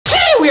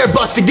we are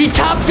busting the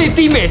top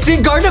 50 myths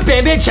in Garten of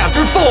Banban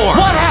Chapter 4.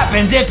 What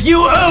happens if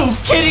you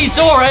oof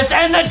Kittysaurus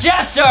and the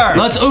Jester?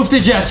 Let's oof the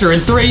Jester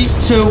in 3,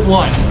 2,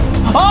 1.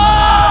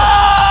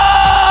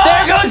 Oh!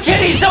 There goes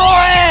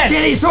Kittysaurus!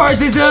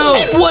 Kittysaurus is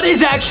oofed. What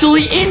is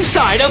actually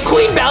inside of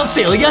Queen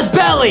Bouncelia's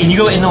belly? Can you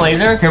go in the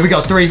laser? Here we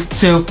go, 3,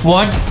 2,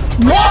 1.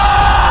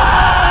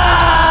 Wow!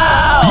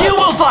 You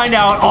will find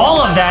out all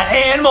of that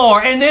and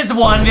more in this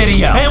one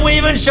video. And we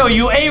even show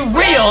you a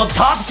real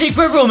top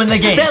secret room in the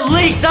game that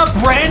leaks a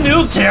brand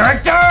new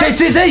character.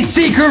 This is a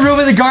secret room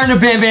in the Garten of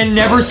Banban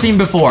never seen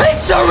before.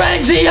 It's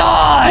Syringeon!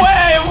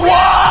 Wait,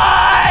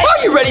 what?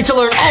 Are you ready to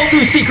learn all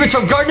new secrets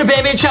from Garten of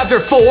Banban Chapter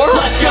 4?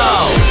 Let's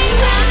go!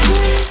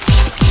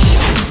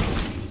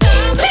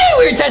 Today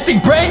we're testing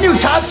brand new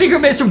top secret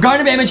myths from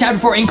Garten of Banban Chapter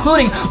 4,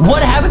 including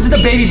what happens to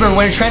the baby bird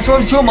when it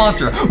transforms into a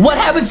monster, what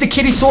happens to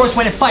Kittysaurus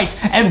when it fights,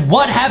 and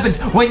what happens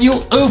when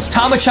you oof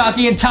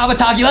Tamachaki and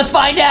Tamataki. Let's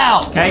find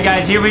out! Okay,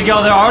 guys, here we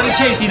go. They're already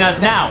chasing us.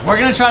 Now, we're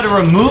gonna try to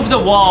remove the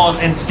walls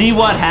and see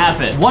what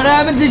happens. What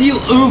happens if you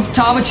oof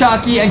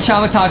Tamachaki and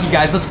Tamataki,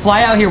 guys? Let's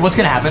fly out here. What's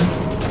gonna happen?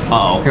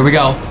 Uh-oh. Here we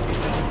go.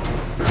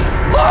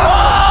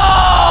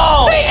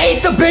 Oh! They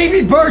ate the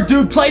baby bird,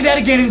 dude. Play that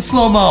again in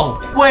slow-mo.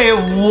 Wait,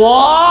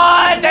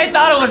 what? They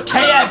thought it was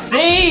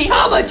KFC?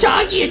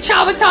 Tamachaki and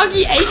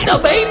Chamataki ate the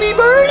baby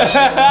bird?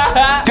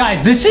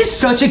 Guys, this is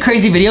such a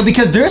crazy video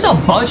because there's a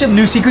bunch of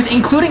new secrets,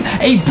 including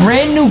a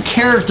brand new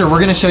character we're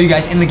gonna show you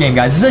guys in the game,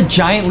 guys. This is a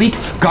giant leak,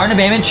 Garten of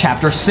Banban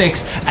Chapter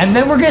 6, and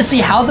then we're gonna see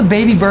how the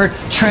baby bird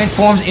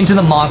transforms into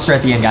the monster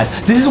at the end, guys.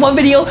 This is one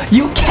video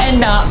you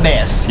cannot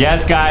miss.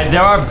 Yes, guys,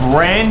 there are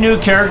brand new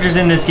characters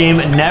in this game,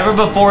 never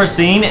before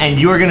seen, and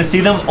you are gonna see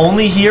them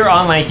only here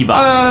on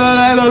LankyBox.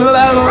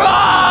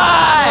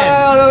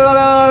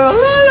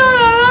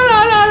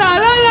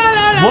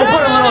 We'll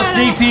put a little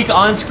sneak peek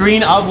on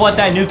screen of what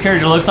that new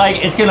character looks like.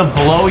 It's gonna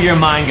blow your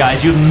mind,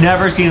 guys. You've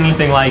never seen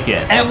anything like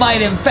it. It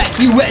might infect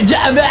you with...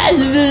 And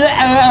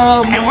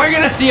we're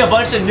gonna see a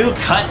bunch of new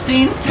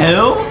cutscenes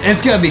too.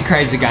 It's gonna be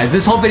crazy, guys.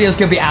 This whole video is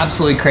gonna be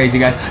absolutely crazy,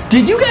 guys.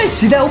 Did you guys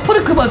see that? We'll put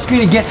a clip on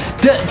screen again.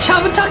 The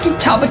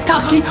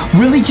Chamataki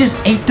really just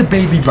ate the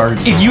baby bird.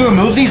 If you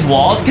remove these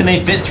walls, can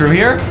they fit through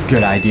here?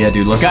 Good idea,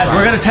 dude. Let's Guys,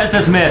 we're gonna test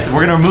this myth.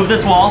 We're gonna remove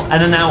this wall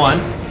and then that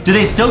one. Do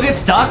they still get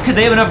stuck? Because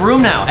they have enough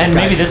room now. And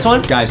maybe this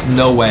one? Guys,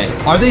 no way.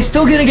 Are they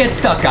still gonna get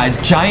stuck, guys?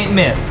 Giant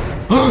myth.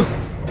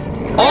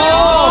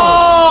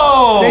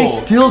 Oh! They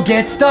still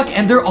get stuck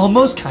and they're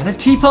almost kind of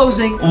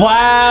T-posing.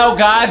 Wow,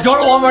 guys. Go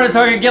to Walmart or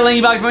Target, get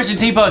LankyBox merch and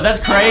T-pose. That's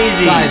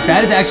crazy. Guys,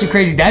 that is actually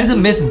crazy. That is a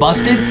myth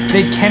busted.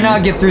 They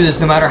cannot get through this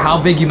no matter how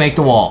big you make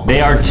the wall.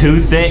 They are too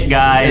thick,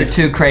 guys.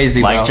 They're too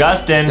crazy, bro. Like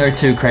Justin. They're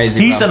too crazy,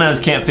 He bro. sometimes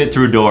can't fit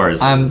through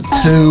doors. I'm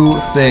too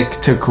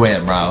thick to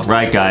quit, bro.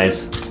 Right,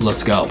 guys.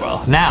 Let's go,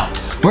 bro. Now,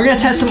 we're gonna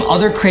test some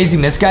other crazy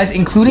myths, guys,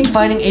 including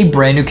finding a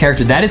brand new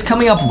character. That is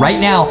coming up right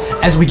now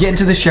as we get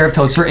into the Sheriff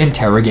Toadster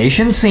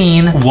interrogation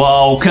scene.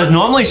 Whoa, because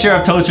normally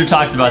Sheriff Toadster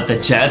talks about the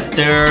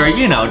Jester,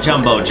 you know,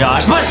 Jumbo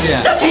Josh. But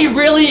does he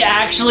really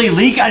actually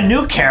leak a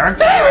new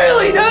character? He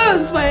really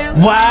does, man.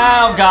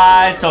 Wow,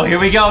 guys. So here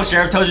we go.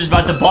 Sheriff Toadster's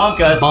about to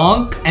bonk us.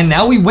 Bonk. And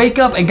now we wake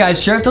up, and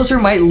guys, Sheriff Toadster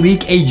might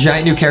leak a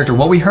giant new character.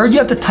 What we heard, you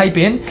have to type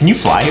in. Can you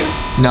fly here?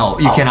 No,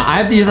 you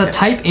cannot. You have to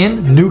type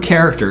in new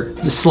character.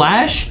 /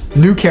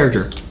 new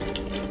character.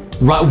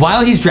 Right,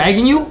 while he's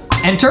dragging you,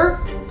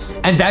 enter,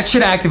 and that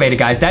should activate it,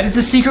 guys. That is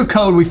the secret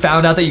code we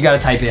found out that you gotta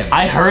type in.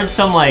 I heard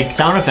some like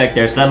sound effect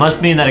there, so that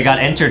must mean that it got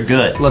entered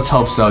good. Let's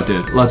hope so,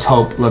 dude. Let's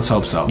hope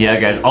so. Yeah,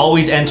 guys,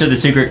 always enter the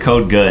secret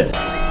code good.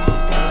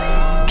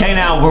 Okay,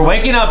 now we're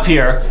waking up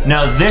here.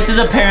 Now this is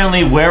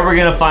apparently where we're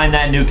gonna find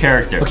that new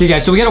character. Okay,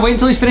 guys, so we gotta wait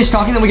until he's finished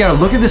talking, then we gotta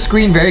look at the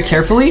screen very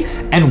carefully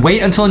and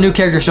wait until a new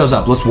character shows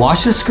up. Let's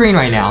watch the screen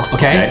right now,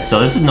 okay? Okay, so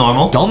this is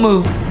normal. Don't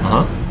move.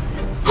 Uh-huh.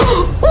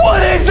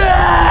 What is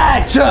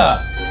that?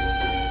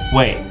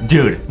 Wait,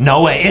 dude,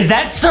 no way. Is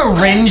that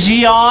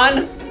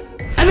Syringeon?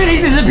 And then he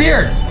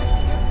disappeared.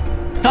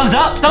 Thumbs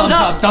up, thumbs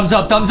up.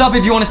 Thumbs up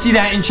if you want to see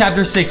that in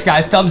Chapter 6,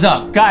 guys. Thumbs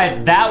up. Guys,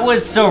 that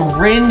was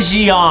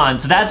Syringeon.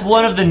 So that's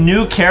one of the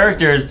new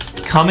characters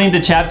coming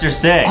to Chapter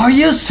 6. Are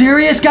you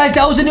serious, guys?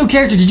 That was a new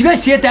character. Did you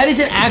guys see it? That is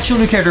an actual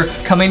new character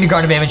coming to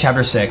Garten of Banban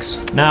Chapter 6.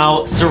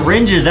 Now,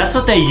 syringes, that's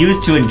what they use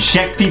to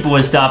inject people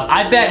with stuff.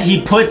 I bet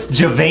he puts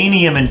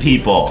Javanium in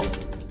people.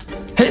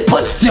 He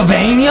puts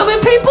Javanium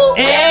in people?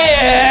 Ew!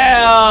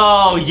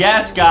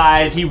 Yes,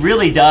 guys, he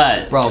really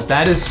does. Bro,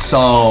 that is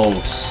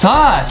so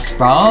sus,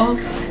 bro.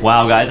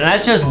 Wow, guys, and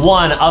that's just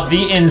one of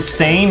the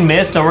insane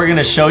myths that we're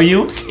gonna show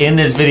you in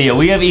this video.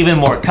 We have even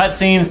more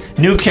cutscenes,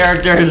 new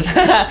characters.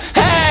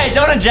 Hey,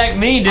 don't inject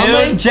me, dude. I'm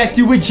gonna inject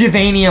you with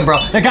Javanium, bro.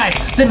 Now, guys,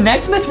 the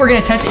next myth we're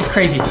gonna test is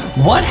crazy.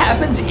 What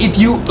happens if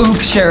you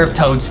oof Sheriff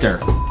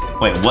Toadster?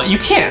 Wait, what? You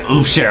can't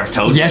oof Sheriff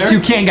Toadster? Yes, you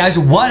can, guys.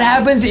 What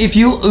happens if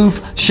you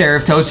oof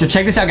Sheriff Toadster?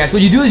 Check this out, guys.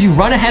 What you do is you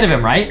run ahead of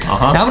him, right?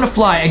 Uh-huh. Now I'm gonna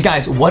fly, and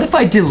guys, what if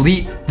I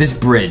delete this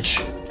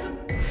bridge?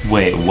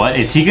 Wait, what?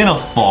 Is he gonna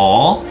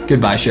fall?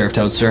 Goodbye, Sheriff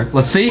Toadster.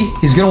 Let's see.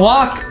 He's gonna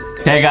walk.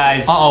 Okay,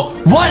 guys.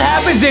 Uh-oh. What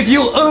happens if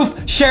you oof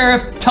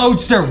Sheriff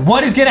Toadster?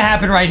 What is gonna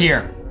happen right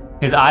here?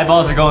 His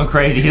eyeballs are going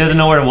crazy. He doesn't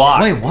know where to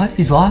walk. Wait, what?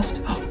 He's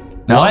lost?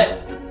 No. What?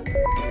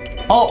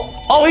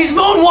 Oh, he's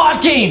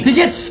moonwalking! He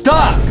gets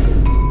stuck.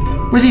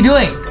 What is he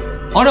doing?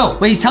 Oh no,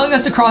 wait, he's telling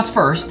us to cross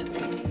first.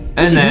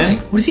 And then?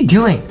 What is he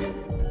doing?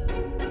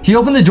 He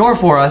opened the door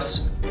for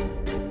us.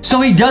 So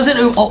he doesn't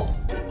oof. Oh,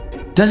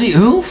 does he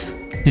oof?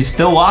 He's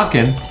still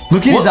walking.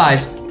 Look at his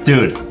eyes.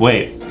 Dude,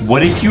 wait.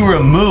 What if you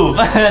remove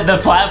the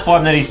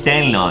platform that he's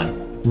standing on?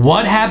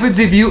 What happens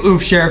if you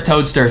oof Sheriff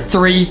Toadster?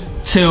 3,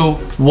 2,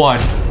 1.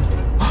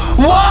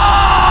 Whoa!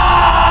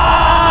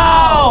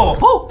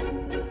 Oh!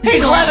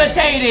 He's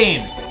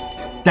levitating!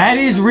 That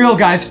is real,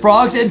 guys.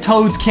 Frogs and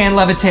toads can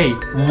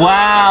levitate.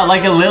 Wow,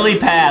 like a lily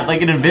pad,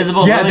 like an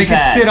invisible lily pad. Yeah, they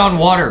can sit on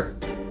water.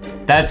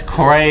 That's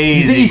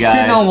crazy, You think he's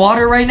sitting on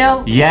water right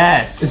now?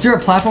 Yes. Is there a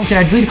platform? Can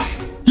I delete it?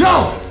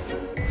 Yo!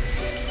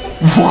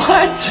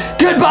 What?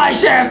 Goodbye,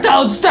 Sheriff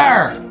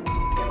Toadster!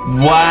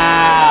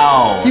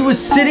 Wow. He was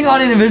sitting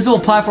on an invisible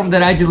platform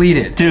that I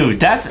deleted. Dude,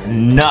 that's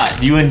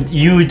nuts.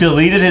 You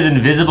deleted his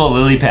invisible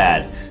lily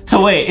pad. So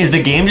wait, is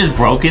the game just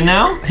broken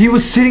now? He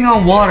was sitting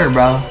on water,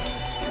 bro.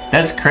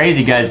 That's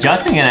crazy, guys.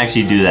 Justin can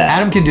actually do that.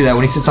 Adam can do that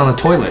when he sits on the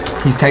toilet.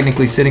 He's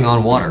technically sitting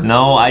on water.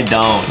 No, I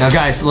don't. Now,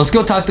 guys, let's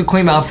go talk to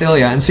Queen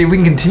Malphilia and see if we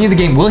can continue the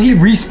game. Will he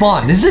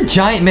respawn? This is a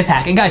giant myth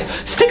hack. And guys,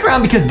 stick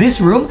around because this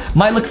room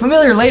might look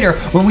familiar later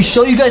when we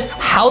show you guys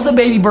how the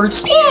baby bird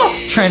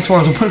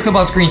transforms. We'll put a clip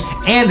on screen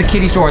and the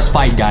Kittysaurus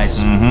fight,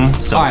 guys.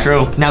 Mm-hmm. So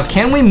true. Now,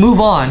 can we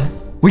move on?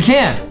 We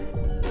can.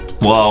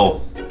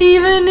 Whoa.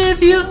 Even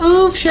if you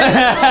oof, Sheriff,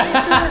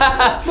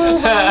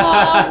 move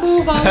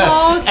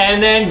along.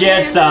 And then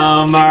get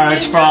some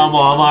merch from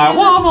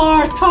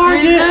Walmart,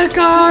 Target. The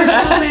Garten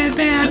of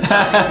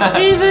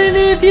Banban. Even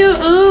if you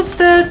oof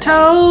the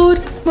toad,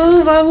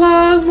 move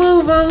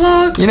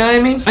along. You know what I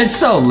mean? It's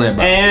so lit,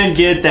 bro. And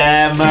get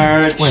that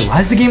merch. Wait, why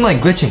is the game like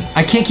glitching?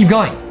 I can't keep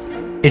going.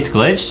 It's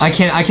glitched? I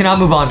cannot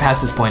move on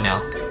past this point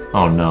now.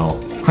 Oh no.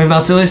 Queen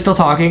Malphilia is still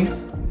talking.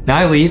 Now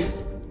I leave.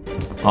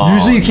 Oh,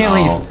 Usually you can't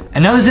no. leave.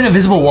 And now there's an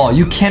invisible wall.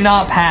 You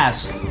cannot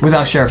pass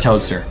without Sheriff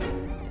Toadster.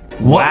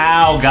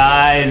 Wow,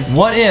 guys.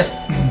 What if...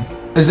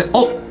 there's an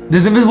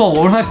invisible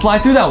wall. What if I fly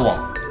through that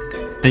wall?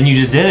 Then you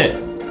just did it.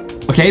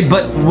 Okay,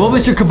 but will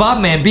Mr. Kebab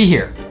Man be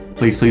here?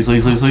 Please.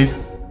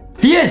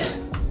 He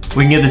is!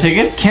 We can get the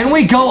tickets? Can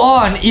we go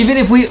on even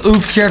if we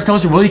oof Sheriff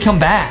Toadster? Will he come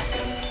back?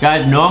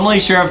 Guys,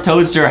 normally Sheriff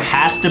Toadster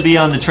has to be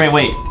on the train.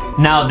 Wait,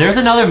 now there's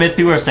another myth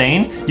people are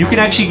saying. You can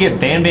actually get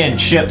Banban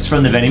chips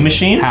from the vending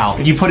machine. How?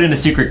 If you put in a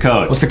secret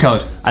code. What's the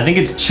code? I think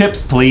it's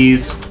chips,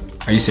 please.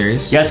 Are you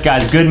serious? Yes,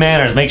 guys, good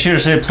manners. Make sure to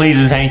say please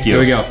and thank you.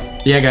 Here we go.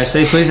 Yeah, guys,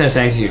 say please and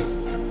thank you.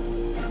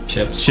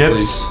 Chips,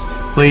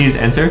 please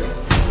enter.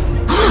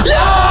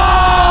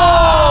 No!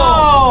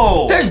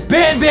 There's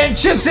Banban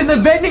chips in the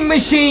vending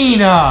machine!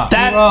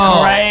 That's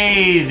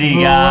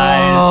crazy,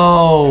 guys.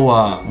 Oh.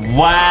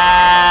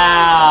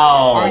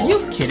 Wow. Are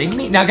you kidding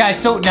me? Now, guys,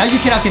 so now you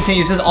cannot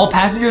continue. It says all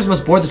passengers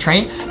must board the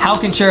train. How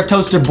can Sheriff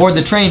Toadster board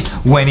the train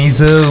when he's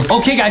oofed?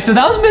 Okay, guys, so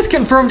that was myth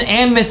confirmed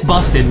and myth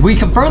busted. We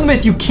confirmed the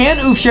myth. You can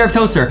oof Sheriff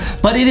Toadster,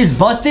 but it is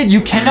busted.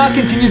 You cannot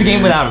continue the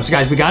game without him. So,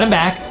 guys, we got him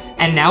back.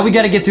 And now we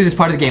got to get through this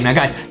part of the game. Now,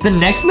 guys, the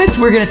next myths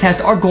we're going to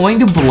test are going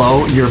to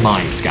blow your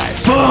minds,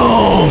 guys.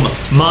 Boom!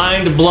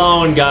 Mind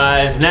blown,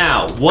 guys.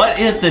 Now, what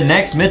is the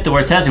next myth that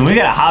we're testing? We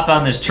got to hop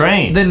on this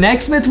train. The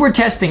next myth we're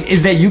testing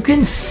is that you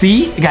can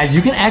see, guys,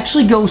 you can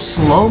actually go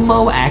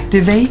slow-mo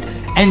activate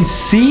and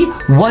see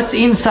what's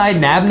inside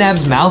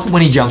Nab-Nab's mouth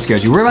when he jump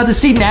scares you. We're about to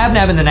see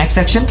Nab-Nab in the next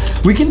section.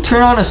 We can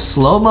turn on a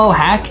slow-mo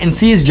hack and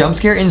see his jump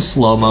scare in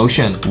slow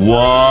motion.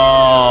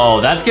 Whoa,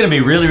 that's gonna be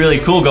really, really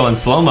cool going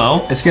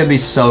slow-mo. It's gonna be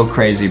so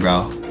crazy,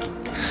 bro.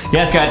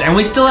 Yes, guys, and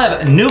we still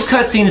have new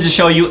cutscenes to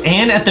show you,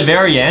 and at the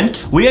very end,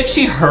 we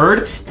actually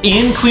heard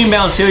in Queen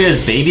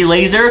Malphilia's baby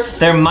laser,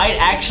 there might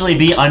actually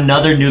be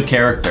another new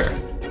character.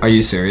 Are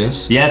you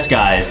serious? Yes,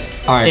 guys.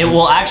 All right. It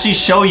will actually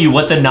show you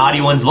what the naughty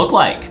ones look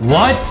like.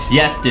 What?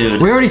 Yes, dude.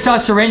 We already saw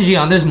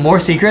Syringeon. There's more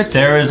secrets?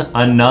 There's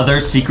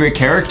another secret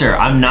character.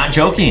 I'm not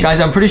joking.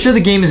 Guys, I'm pretty sure the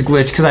game is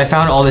glitched because I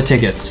found all the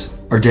tickets.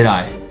 Or did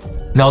I?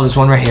 No, there's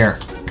one right here.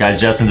 Guys,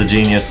 Justin's a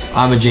genius.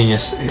 I'm a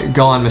genius.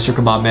 Go on, Mr.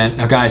 Kebab Man.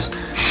 Now, guys,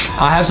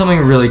 I have something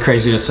really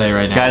crazy to say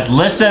right now. Guys,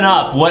 listen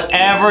up.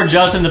 Whatever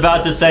Justin's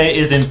about to say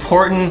is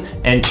important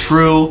and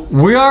true.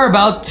 We are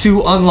about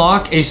to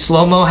unlock a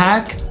slow-mo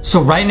hack.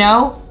 So right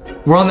now,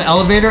 we're on the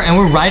elevator and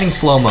we're riding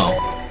slow-mo.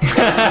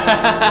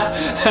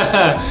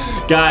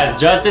 Guys,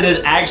 Justin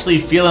is actually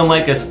feeling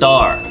like a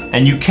star,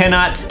 and you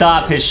cannot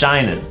stop his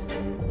shining.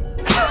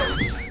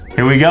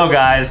 Here we go,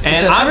 guys.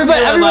 And so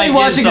everybody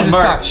watching is a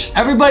star.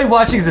 Everybody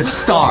watching is a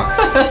star.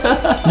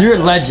 You're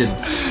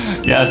legends.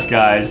 Yes,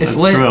 guys. It's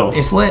that's lit. True.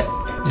 It's lit.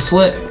 It's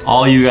lit.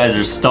 All you guys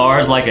are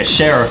stars like a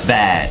sheriff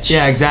badge.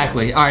 Yeah,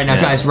 exactly. All right,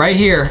 now guys, right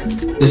here,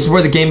 this is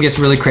where the game gets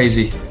really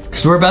crazy.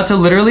 Because we're about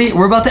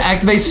to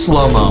activate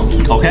slow-mo.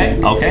 Okay.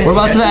 We're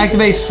about to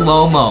activate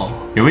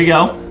slow-mo. Here we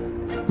go.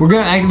 We're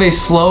gonna activate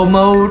slow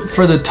mode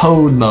for the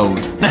toad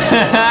mode.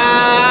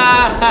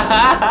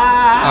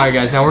 Alright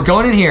guys, now we're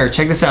going in here.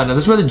 Check this out. Now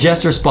this is where the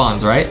jester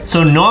spawns, right?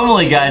 So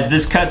normally, guys,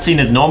 this cutscene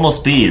is normal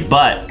speed,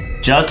 but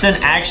Justin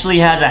actually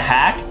has a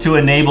hack to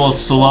enable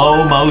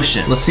slow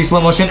motion. Let's see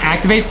slow motion.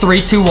 Activate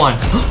 3, 2, 1.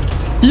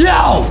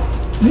 Yo!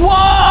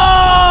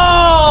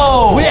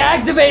 Whoa! We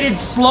activated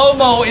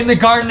slow-mo in the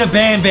Garten of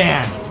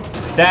Banban.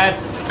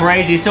 That's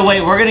crazy. So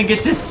wait, we're gonna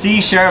get to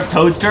see Sheriff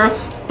Toadster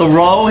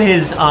throw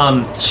his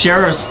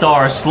Sheriff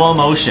Star slow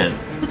motion.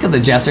 Look at the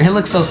Jester. He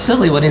looks so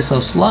silly when he's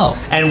so slow.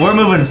 And we're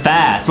moving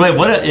fast. Wait,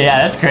 what?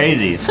 Yeah, that's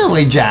crazy.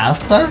 Silly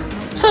Jester.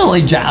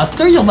 Silly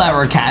Jester, you'll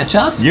never catch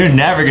us. You're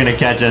never gonna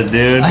catch us,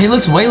 dude. He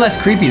looks way less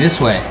creepy this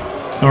way.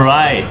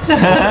 Right.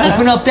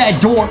 Open up that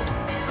door.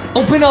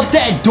 Open up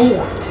that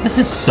door. This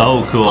is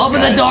so cool. Open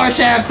the door,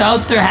 Sheriff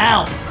Toadster,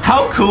 help.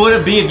 How cool would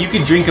it be if you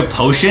could drink a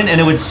potion and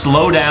it would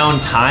slow down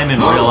time in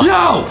real life?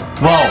 Yo!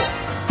 Whoa.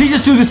 He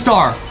just threw the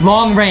star.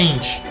 Long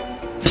range.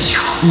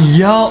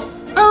 Yo.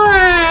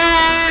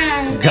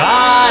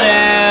 Got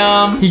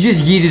him. He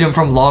just yeeted him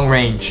from long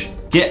range.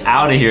 Get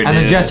out of here, and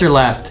dude. the Jester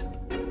left.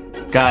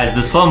 Guys,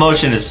 the slow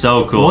motion is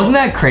so cool. Wasn't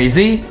that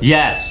crazy?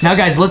 Yes. Now,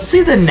 guys, let's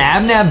see the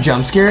Nab Nab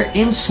jump scare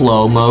in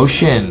slow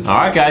motion. All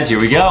right, guys, here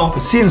we go.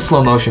 Let's see it in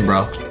slow motion,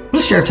 bro. What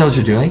is Sheriff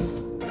Toadster doing?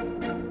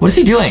 What is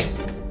he doing?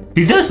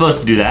 He's not supposed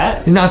to do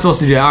that. He's not supposed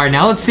to do that. All right,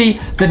 now let's see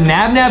the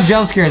Nab Nab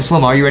jump scare in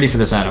slow-mo. Are you ready for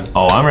this, Adam?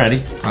 Oh, I'm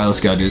ready. All right,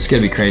 let's go, dude. It's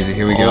gonna be crazy.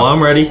 Here we go. Oh,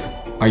 I'm ready.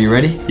 Are you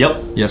ready?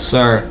 Yep. Yes,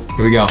 sir.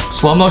 Here we go.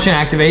 Slow motion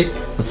activate.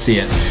 Let's see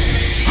it.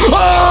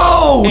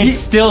 Oh! It's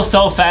still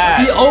so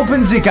fast. He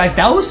opens it, guys.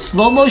 That was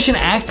slow motion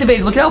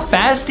activated. Look at how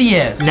fast he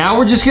is. Now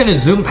we're just gonna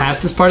zoom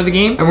past this part of the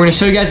game, and we're gonna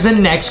show you guys the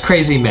next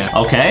crazy myth.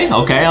 Okay.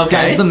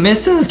 Guys, the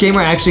myths in this game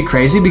are actually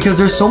crazy because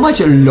there's so much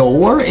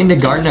lore in the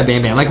Garten of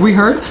Banban. Like we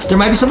heard, there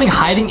might be something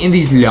hiding in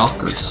these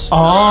lockers.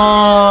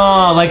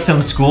 Oh, like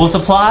some school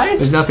supplies?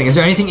 There's nothing. Is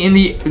there anything in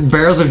the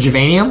barrels of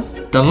Javanium?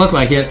 Doesn't look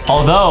like it.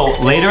 Although,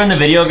 later in the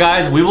video,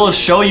 guys, we will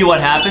show you what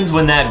happens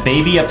when that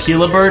baby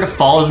Apela bird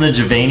falls in the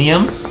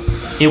Javanium.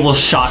 It will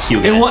shock you.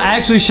 It will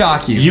actually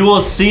shock you. You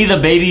will see the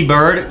baby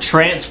bird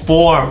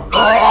transform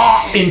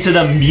into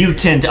the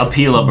mutant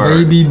Apela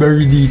bird. Baby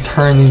birdie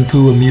turn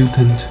into a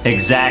mutant.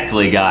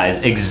 Exactly, guys.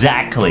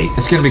 Exactly.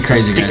 It's gonna be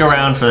crazy, so stick guys.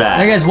 around for that.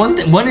 Now, guys, one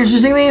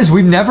interesting thing is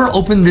we've never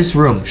opened this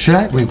room. Should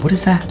I? Wait, what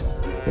is that?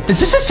 Is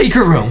this a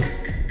secret room?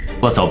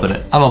 Let's open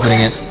it. I'm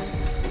opening it.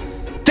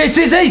 This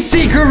is a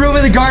secret room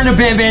in the Garten of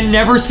Banban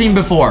never seen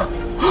before.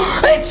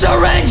 It's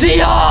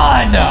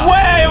Syringeon!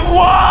 Wait,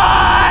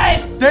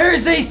 what?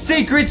 There's a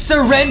secret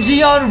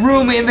Syringeon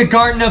room in the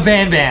Garten of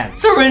Banban.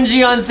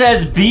 Syringeon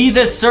says, be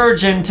the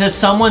surgeon to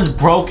someone's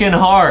broken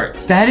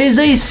heart. That is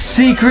a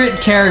secret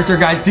character,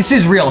 guys. This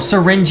is real.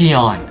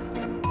 Syringeon.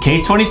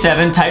 Case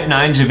 27, type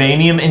 9,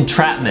 Javanium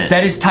entrapment.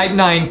 That is type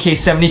 9,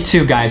 case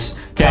 72, guys.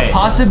 Okay.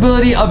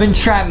 Possibility of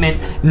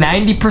entrapment,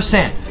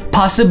 90%.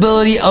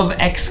 Possibility of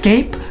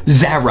escape,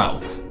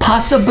 0.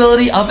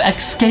 Possibility of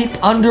escape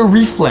under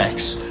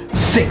reflex,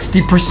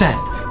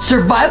 60%.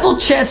 Survival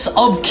chance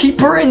of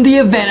keeper in the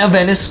event of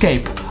an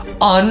escape,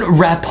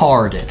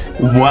 unreported.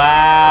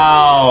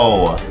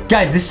 Wow.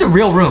 Guys, this is a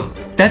real room.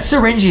 That's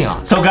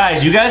Syringeon. So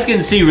guys, you guys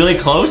can see really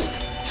close.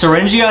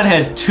 Syringeon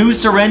has 2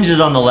 syringes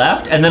on the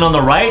left, and then on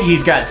the right,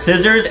 he's got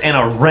scissors and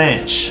a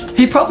wrench.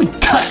 He probably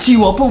cuts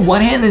you up with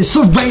one hand and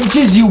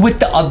syringes you with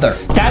the other.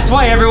 That's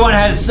why everyone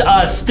has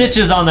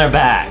stitches on their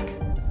back.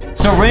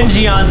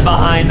 Syringeon's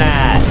behind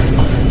that.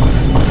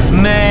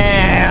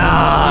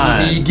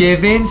 Man. Be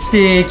given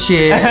stitches.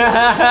 Dude,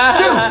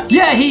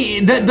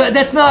 yeah,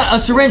 that's not a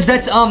syringe.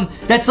 That's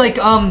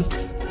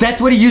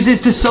what he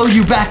uses to sew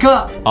you back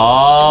up.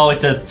 Oh,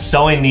 it's a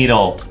sewing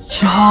needle.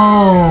 Yo.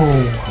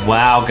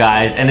 Wow,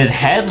 guys. And his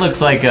head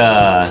looks like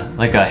a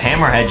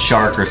hammerhead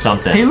shark or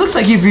something. He looks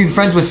like he'd be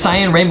friends with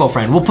Cyan Rainbow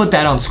Friend. We'll put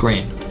that on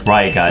screen.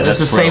 Right, guys. That's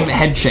the same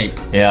head shape.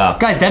 Yeah.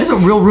 Guys, that is a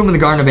real room in the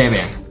Garten of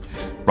Banban.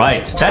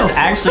 Right. That's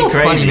actually so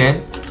crazy. Funny,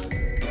 man.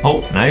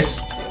 Oh, nice.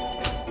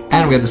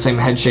 And we have the same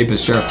head shape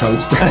as Sheriff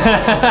Toadster.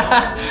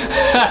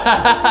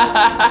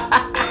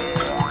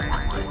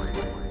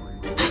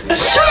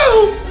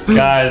 True!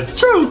 Guys.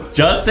 True.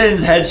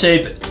 Justin's head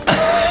shape.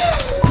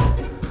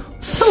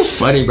 So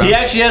funny, bro. He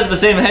actually has the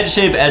same head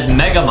shape as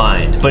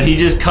Megamind, but he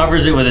just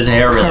covers it with his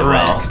hair really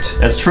well. Correct.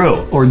 That's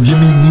true. Or Jimmy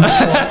Neutron.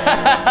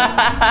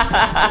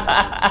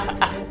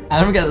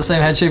 Adam got the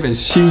same head shape as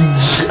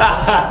Shinji.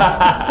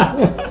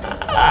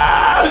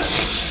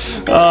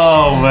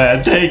 Oh,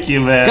 man. Thank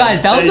you, man.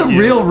 Guys, that was Thank a you.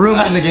 real room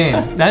in the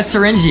game. That's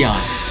Syringeon.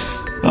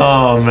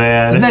 Oh,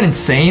 man. Isn't that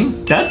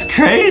insane? That's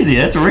crazy.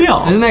 That's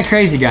real. Isn't that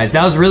crazy, guys?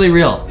 That was really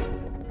real.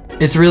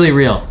 It's really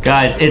real.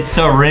 Guys, it's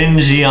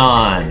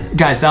Syringeon.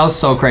 Guys, that was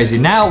so crazy.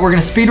 Now, we're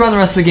going to speedrun the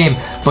rest of the game.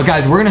 But,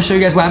 guys, we're going to show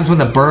you guys what happens when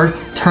the bird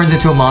turns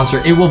into a monster.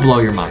 It will blow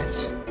your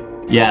minds.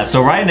 Yeah,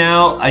 so right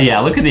now,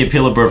 yeah, look at the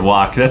Apela bird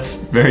walk. That's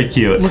very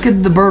cute. Look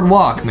at the bird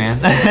walk, man.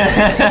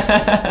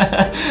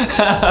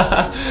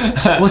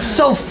 What's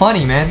so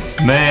funny, man?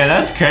 Man,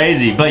 that's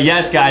crazy. But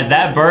yes, guys,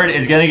 that bird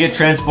is gonna get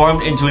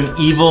transformed into an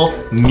evil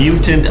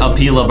mutant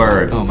Apela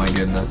bird. Oh my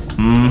goodness.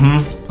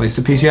 Mm-hmm. Place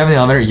the piece you have in the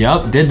elevator.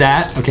 Yup, did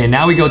that. Okay,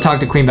 now we go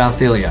talk to Queen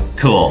Balthelia.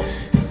 Cool.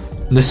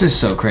 This is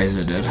so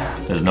crazy, dude.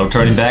 There's no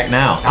turning back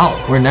now.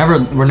 Oh, we're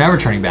never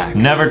turning back.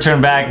 Never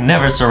turn back,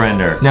 never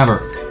surrender.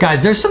 Never.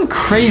 Guys, there's some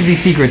crazy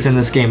secrets in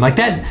this game. Like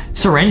that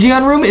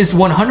Syringeon room is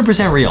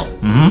 100% real.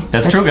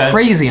 That's true, guys.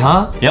 Crazy,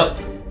 huh? Yep.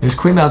 There's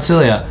Queen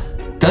Malcilia.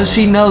 Does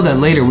she know that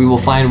later we will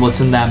find what's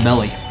in that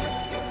belly?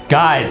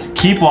 Guys,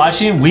 keep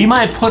watching. We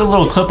might put a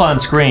little clip on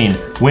screen.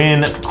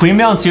 When Queen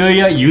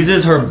Malcilia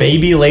uses her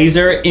baby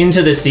laser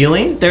into the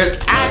ceiling, there's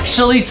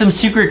actually some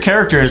secret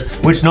characters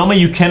which normally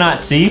you cannot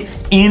see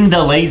in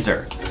the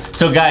laser.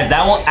 So guys,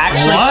 that will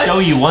actually show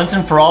you once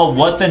and for all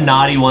what the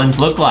naughty ones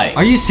look like.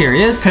 Are you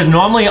serious? Because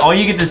normally all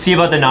you get to see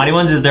about the naughty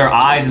ones is their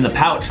eyes in the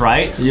pouch,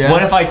 right? Yeah.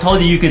 What if I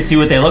told you could see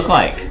what they look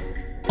like?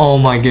 Oh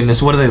my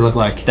goodness, what do they look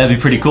like? That'd be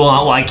pretty cool.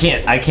 Well, I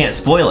can't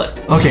spoil it.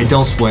 Okay,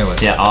 don't spoil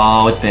it. Yeah,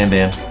 oh, it's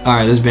Banban.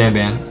 Alright, there's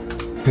Banban.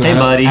 Hey,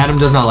 buddy. Adam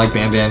does not like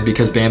Banban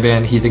because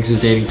Banban, he thinks is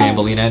dating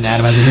Bambolina, and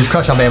Adam has a huge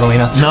crush on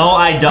Bambolina. No,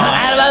 I don't.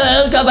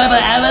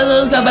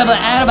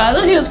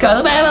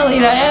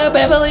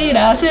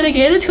 Bambolina, sitting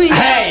in a tweet.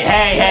 Hey.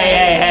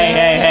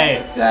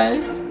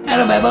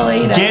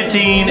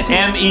 Getting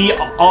M-E-R-C-H.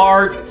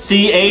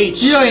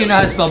 You don't even know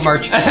how to spell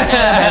merch.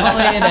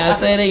 Bambolina,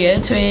 sitting in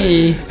a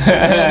tweet. You know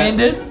what I mean,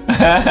 dude?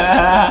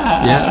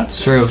 Yeah,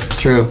 it's true.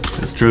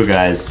 It's true,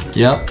 guys.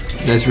 Yep,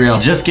 that's real.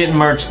 Just getting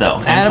merch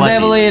though. Adam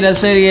Bambolina,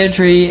 sitting in a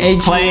tree.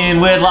 Playing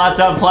with lots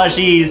of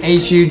plushies.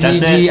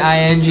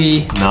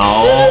 H-U-G-G-I-N-G.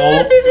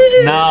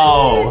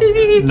 No.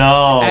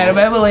 Adam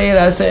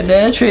Bambolina, sitting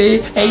in a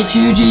tree.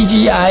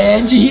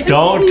 H-U-G-G-I-N-G.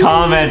 Don't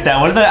comment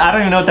that. What is that? I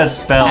don't even know what that's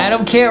spelled.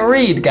 Adam can't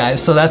read,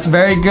 guys, so that's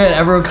very good.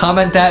 Everyone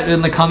comment that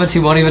in the comments. He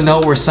won't even know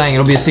what we're saying.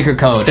 It'll be a secret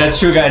code. That's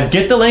true, guys.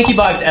 Get the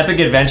LankyBox Epic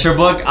Adventure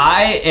book.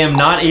 I am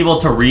not able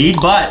to read,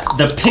 but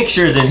the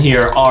pictures in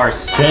here are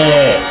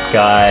sick,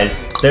 guys.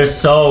 They're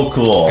so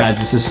cool. Guys,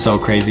 this is so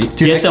crazy.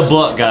 Dude, Get the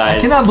book, guys.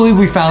 I cannot believe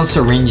we found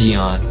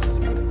Syringeon.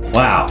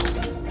 Wow.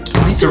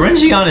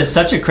 Syringeon is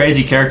such a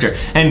crazy character.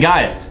 And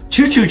guys,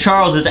 Choo Choo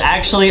Charles is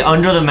actually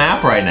under the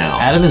map right now.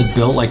 Adam is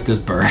built like this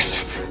bird.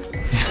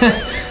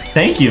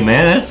 Thank you,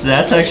 man.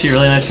 That's actually a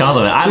really nice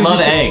compliment. I love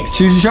eggs.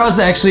 Choo Choo Charles is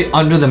actually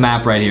under the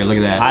map right here. Look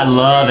at that. I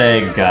love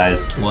eggs,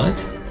 guys.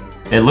 What?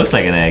 It looks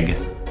like an egg.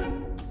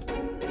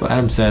 Well,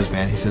 Adam says,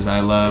 man. He says,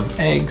 I love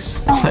eggs.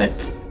 What?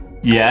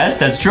 Yes,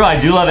 that's true. I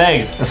do love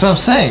eggs. That's what I'm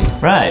saying.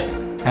 Right.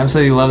 Adam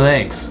said he loves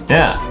eggs.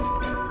 Yeah.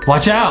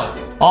 Watch out.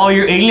 Oh,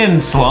 you're eating it in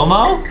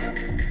slow-mo?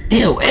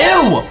 Ew.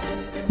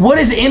 What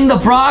is in the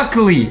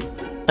broccoli? Ew.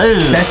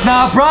 That's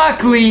not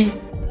broccoli.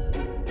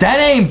 That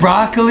ain't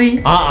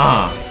broccoli.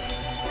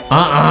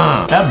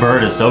 That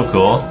bird is so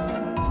cool.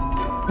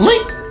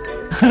 Leap.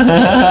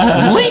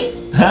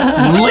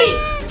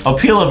 A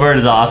Pila bird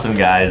is awesome,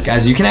 guys.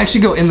 Guys, you can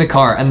actually go in the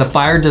car and the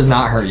fire does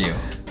not hurt you.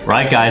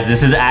 Right, guys,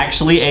 this is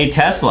actually a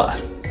Tesla,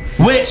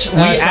 which we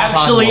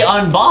actually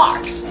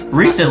unboxed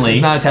recently.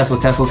 It's not a Tesla.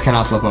 Teslas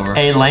cannot flip over.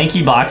 A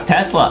LankyBox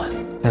Tesla.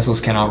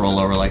 Teslas cannot roll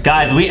over like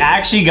that. Guys, we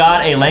actually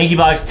got a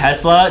LankyBox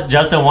Tesla.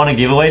 Justin won a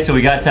giveaway, so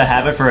we got to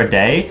have it for a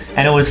day,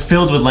 and it was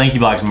filled with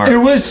LankyBox merch. It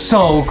was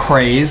so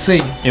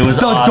crazy. It was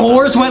awesome. The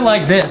doors went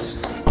like this.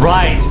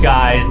 Right,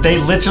 guys. They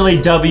literally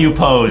W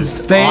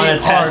posed on a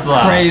Tesla.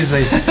 Are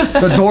crazy.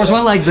 The doors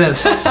went like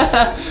this.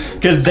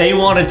 Because they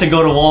wanted to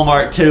go to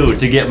Walmart too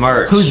to get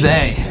merch. Who's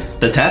they?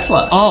 The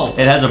Tesla. Oh.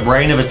 It has a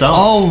brain of its own.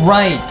 Oh,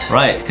 right.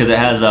 Right, because it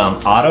has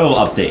auto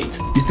update.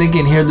 You think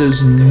in here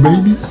there's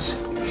babies?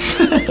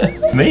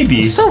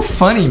 Maybe. It's so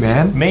funny,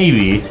 man.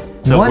 Maybe.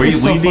 So what would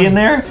so we be in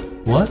there?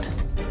 What?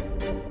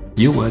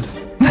 You would.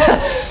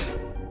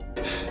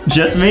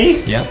 Just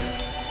me? Yep.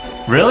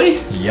 Really?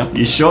 Yep.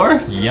 You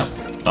sure? Yep.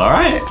 All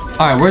right.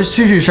 All right, where's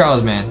Choo Choo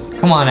Charles, man?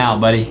 Come on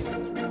out, buddy.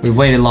 We've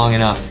waited long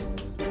enough.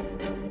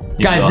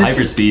 Guys, this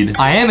hyperspeed.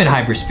 I am in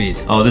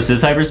hyperspeed. Oh, this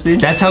is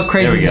hyperspeed? That's how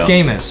crazy this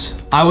game is.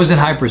 I was in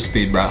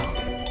hyperspeed, bro.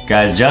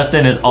 Guys,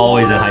 Justin is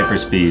always in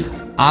hyperspeed.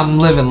 I'm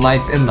living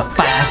life in the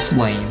fast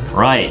lane.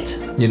 Right.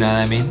 You know what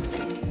I mean?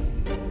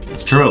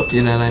 It's true.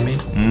 You know what I mean?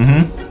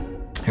 Mm-hmm.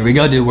 Here we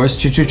go, dude. Where's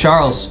Choo Choo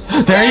Charles?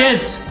 There he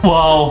is!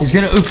 Whoa. He's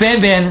gonna oop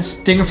Banban.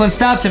 Stingerflint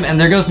stops him, and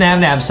there goes Nab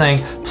Nab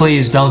saying,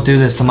 please don't do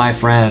this to my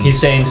friends.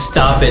 He's saying,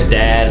 stop it,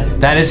 Dad.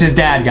 That is his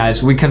dad,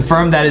 guys. We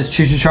confirmed that is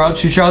Choo Choo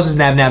Charles. Choo Charles is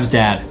Nab Nab's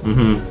dad.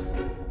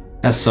 Mm-hmm.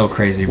 That's so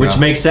crazy, bro. Which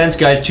makes sense,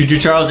 guys. Choo Choo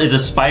Charles is a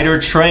spider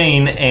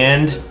train,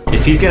 and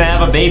if he's gonna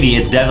have a baby,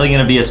 it's definitely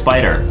gonna be a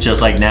spider, just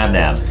like Nab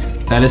Nab.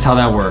 That is how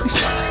that works.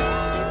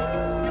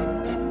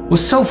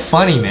 What's so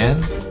funny,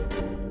 man?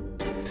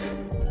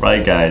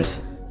 Right, guys.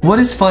 What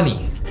is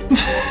funny?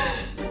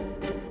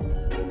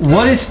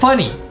 What is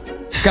funny?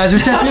 Guys, we're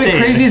testing the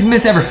craziest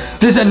myths ever.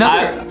 There's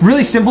another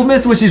really simple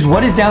myth, which is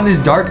what is down this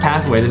dark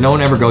pathway that no one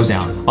ever goes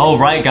down? Oh,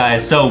 right,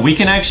 guys. So we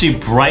can actually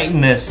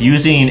brighten this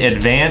using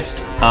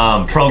advanced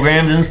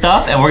programs and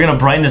stuff, and we're gonna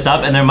brighten this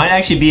up, and there might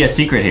actually be a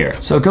secret here.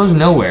 So it goes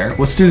nowhere.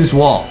 What's through this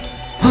wall?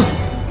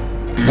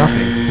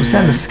 Nothing. What's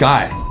that in the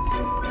sky?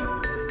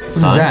 What is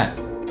that?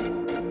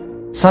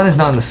 Sun is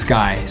not in the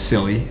sky,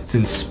 silly. It's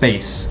in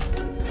space.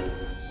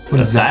 What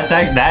is that?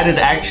 That is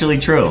actually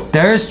true.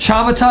 There's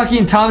Chamataki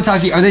and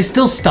Tamataki. Are they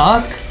still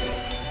stuck?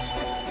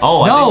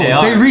 Oh, I think they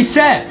are. they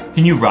reset.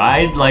 Can you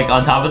ride like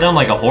on top of them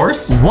like a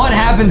horse? What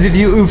happens if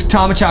you oof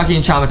Tamachaki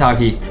and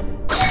Chamataki?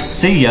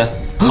 See ya.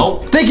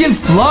 Oh, They can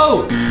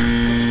float.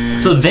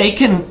 so they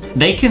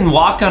can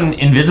walk on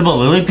invisible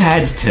lily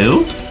pads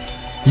too?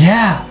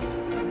 Yeah.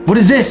 What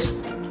is this?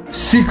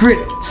 Secret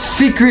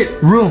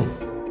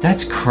room.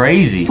 That's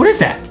crazy. What is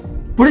that?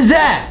 What is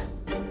that?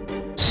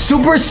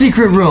 Super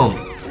secret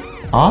room.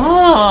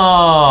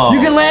 Oh.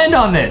 You can land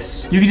on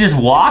this. You can just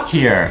walk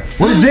here.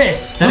 What is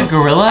this? Is that a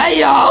gorilla? Hey,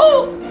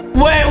 yo!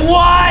 Wait,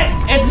 what?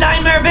 It's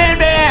Nightmare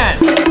Banban!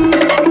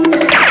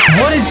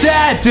 What is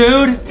that,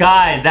 dude?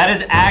 Guys, that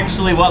is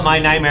actually what my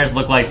nightmares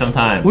look like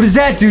sometimes. What is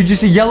that, dude?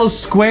 Just a yellow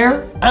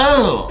square?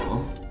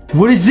 Oh.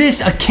 What is this?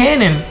 A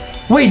cannon?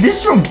 Wait, this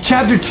is from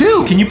chapter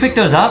 2. Can you pick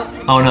those up?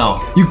 Oh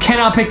no. You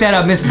cannot pick that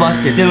up, myth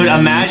busted. Dude,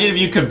 imagine if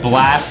you could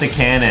blast the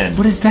cannon.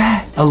 What is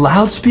that? A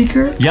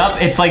loudspeaker?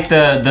 Yup, it's like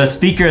the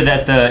speaker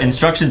that the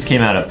instructions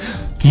came out of.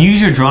 Can you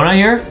use your drone out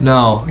here?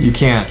 No, you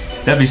can't.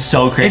 That'd be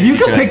so crazy. If you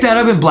could pick that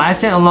up and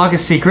blast it and unlock a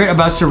secret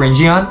about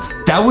Syringeon,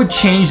 that would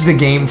change the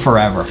game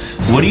forever.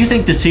 What do you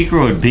think the secret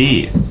would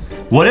be?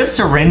 What if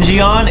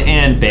Syringeon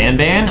and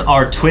Banban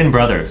are twin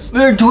brothers?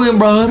 They're twin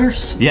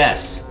brothers?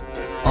 Yes.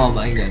 Oh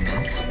my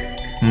goodness.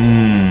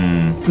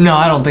 No,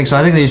 I don't think so.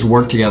 I think they just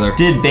work together.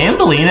 Did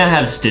Bambolina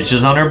have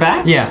stitches on her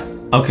back? Yeah.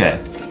 Okay.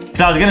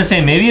 So I was gonna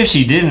say, maybe if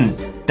she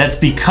didn't, that's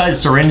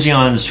because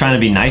Syringeon's trying to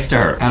be nice to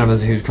her. Adam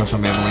has a huge crush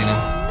on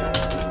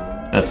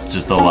Bambolina. That's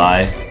just a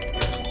lie.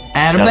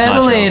 Adam That's not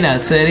Bambolina,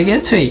 say it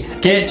again to me.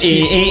 Get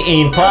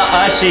eating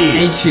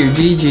plushies.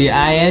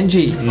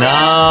 H-U-G-G-I-N-G. No.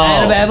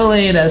 Adam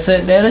Bambolina,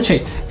 sit down a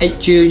tree.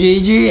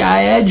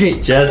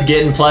 H-U-G-G-I-N-G. Just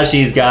getting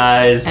plushies,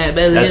 guys. Adam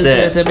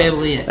That's it.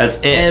 Bambolina. That's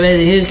it.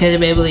 Here's kind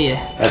of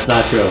Bambolina. That's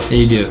not true. Yeah,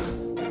 you do.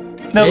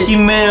 Milky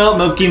milk,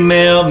 milky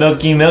milk,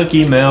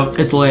 milky milk.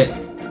 It's lit.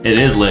 It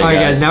is lit, All right,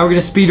 guys, now we're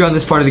gonna speedrun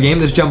this part of the game.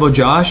 There's Jumbo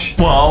Josh.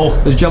 Whoa.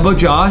 There's Jumbo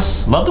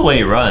Josh. Love the way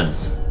he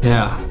runs.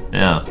 Yeah.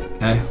 Yeah.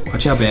 Okay,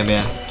 watch out, Bam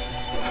Bam.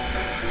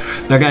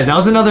 Now, guys, that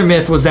was another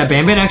myth, was that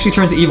Bam Bam actually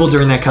turns evil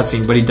during that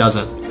cutscene, but he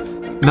doesn't.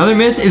 Another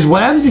myth is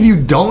what happens if you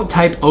don't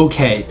type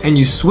OK and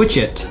you switch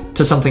it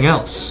to something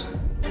else?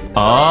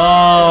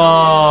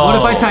 Oh. What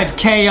if I type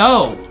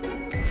KO?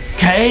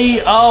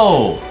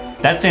 KO.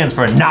 That stands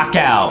for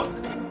knockout.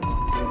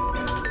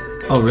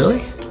 Oh,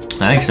 really?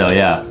 I think so,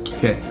 yeah.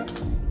 Okay.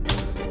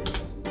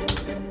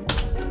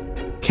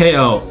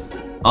 KO.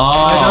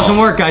 Oh. That doesn't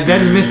work, guys.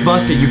 That is myth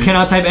busted. You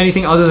cannot type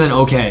anything other than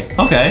OK.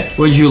 Okay.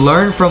 Would you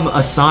learn from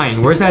a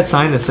sign? Where's that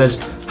sign that says,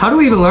 how do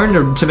we even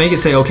learn to make it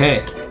say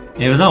OK?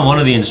 It was on one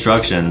of the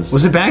instructions.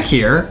 Was it back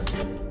here?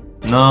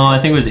 No, I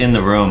think it was in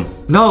the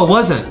room. No, it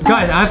wasn't.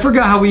 Guys, I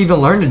forgot how we even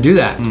learned to do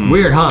that.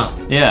 Weird, huh?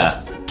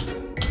 Yeah.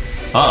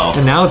 Uh-oh.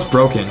 And now it's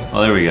broken.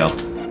 Oh, there we go.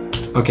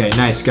 Okay,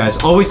 nice, guys.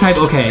 Always type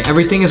OK.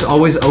 Everything is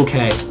always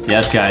OK.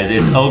 Yes, guys,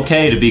 it's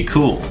okay to be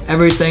cool.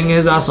 Everything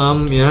is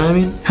awesome. You know what I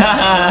mean?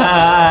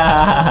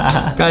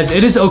 Guys,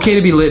 it is okay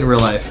to be lit in real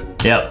life.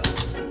 Yep.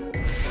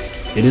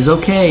 It is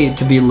okay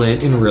to be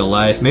lit in real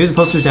life. Maybe the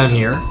poster's down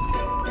here.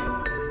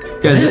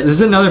 Guys, this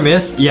is another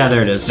myth. Yeah,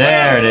 there it is.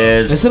 There it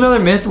is. It's another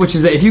myth, which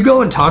is that if you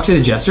go and talk to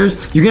the jesters,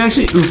 you can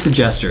actually oof the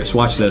jesters.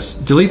 Watch this.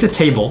 Delete the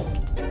table.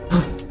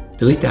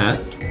 Delete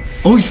that.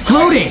 Oh, he's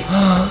floating.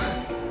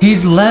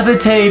 He's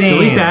levitating.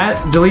 Delete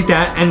that. Delete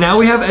that. And now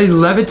we have a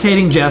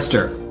levitating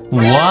jester.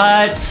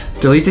 What?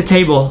 Delete the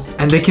table,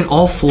 and they can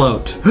all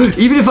float.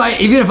 Even if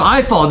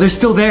I fall, they're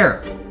still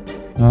there.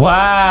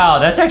 Wow,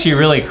 that's actually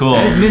really cool.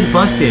 That is myth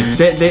busted.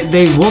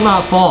 They will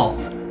not fall.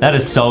 That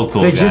is so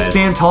cool, They guys. just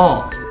stand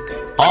tall.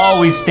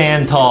 Always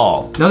stand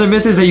tall. Another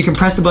myth is that you can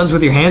press the buttons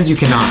with your hands. You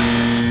cannot.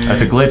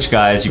 That's a glitch,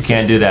 guys. You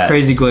can't do that.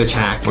 Crazy glitch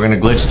hack. We're gonna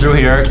glitch through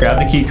here, grab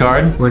the key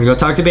card. We're gonna go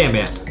talk to Bam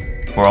Bam.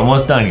 We're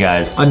almost done,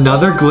 guys.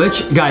 Another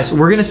glitch. Guys,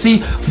 we're gonna see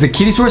the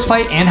Kittysaurus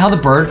fight and how the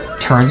bird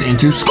turns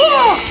into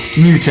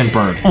mutant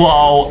bird.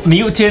 Whoa,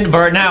 mutant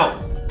bird. Now,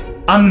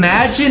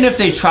 imagine if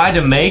they tried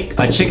to make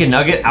a chicken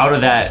nugget out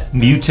of that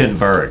mutant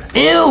bird.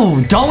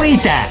 Ew, don't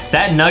eat that.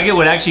 That nugget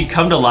would actually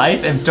come to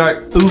life and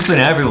start oofing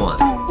everyone.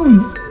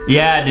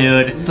 Yeah,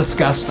 dude.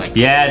 Disgusting.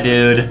 Yeah,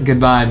 dude.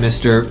 Goodbye,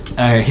 Mr.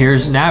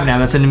 Here's Nab Nab.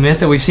 That's a myth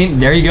that we've seen.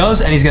 There he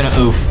goes, and he's gonna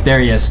oof. There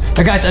he is.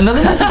 Now, guys,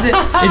 another myth is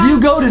that if you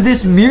go to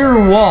this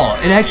mirror wall,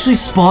 it actually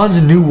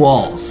spawns new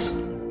walls.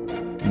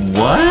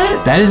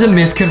 What? That is a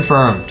myth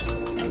confirmed.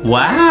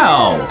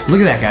 Wow.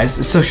 Look at that, guys.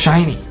 It's so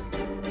shiny.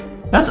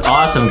 That's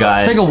awesome,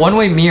 guys. It's like a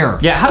one-way mirror.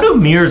 Yeah, how do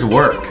mirrors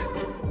work?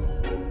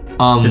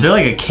 Is there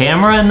like a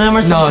camera in them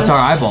or something? No, it's our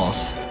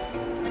eyeballs.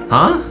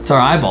 Huh? It's our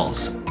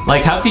eyeballs.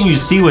 Like, how can you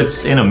see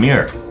what's in a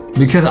mirror?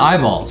 Because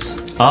eyeballs.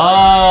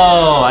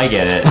 Oh, I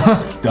get it.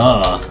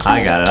 Duh.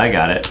 I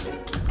got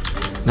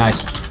it.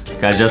 Nice.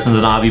 Guys, Justin's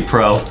an obby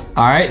pro. All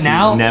right,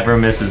 now Never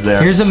misses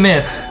there. here's a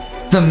myth.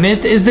 The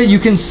myth is that you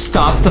can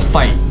stop the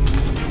fight.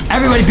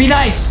 Everybody, be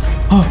nice.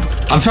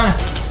 I'm trying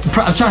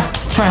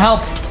to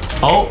help.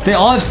 Oh. They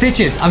all have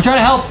stitches. I'm trying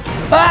to help.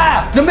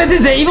 Ah! The myth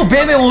is that evil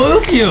Bam Bam will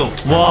oof you.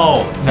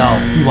 Whoa. No,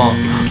 he won't.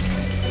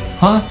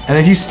 Huh? And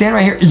if you stand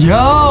right here,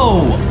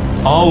 yo!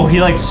 Oh, he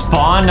like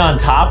spawned on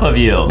top of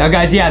you. Now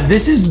guys, yeah,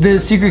 this is the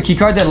secret key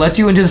card that lets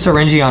you into the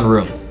Syringeon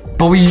room.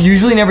 But we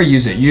usually never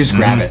use it. You just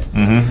grab it.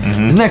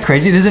 Isn't that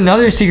crazy? There's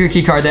another secret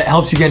key card that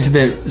helps you get into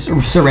the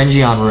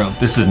Syringeon room.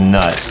 This is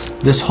nuts.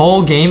 This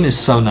whole game is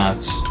so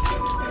nuts.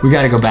 We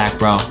gotta go back,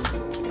 bro.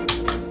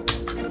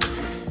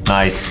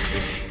 Nice.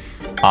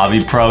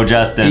 Obby Pro,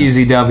 Justin.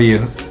 Easy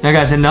W. Now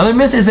guys, another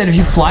myth is that if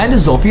you fly into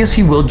Zolphius,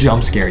 he will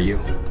jump scare you.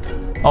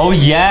 Oh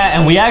yeah,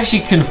 and we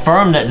actually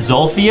confirmed that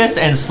Zolphius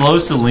and Slow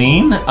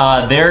Celine,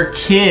 their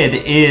kid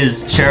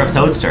is Sheriff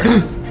Toadster.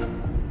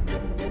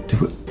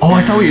 Oh,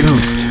 I thought we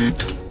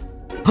oofed.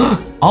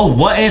 Oh,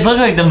 what? It looked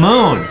like the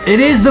moon. It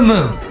is the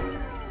moon.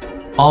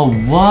 Oh,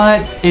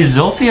 what? Is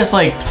Zolphius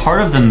like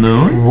part of the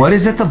moon? What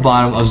is at the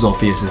bottom of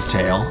Zolphius'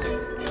 tail?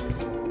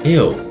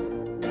 Ew.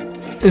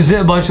 Is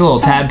it a bunch of little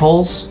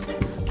tadpoles?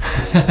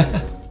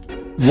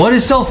 What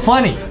is so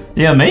funny?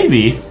 Yeah,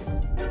 maybe.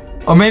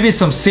 Or maybe it's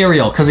some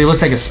cereal because he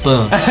looks like a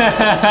spoon.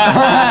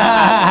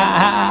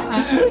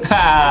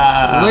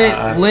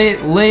 Late.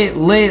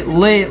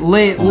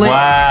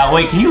 Wow,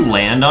 wait, can you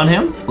land on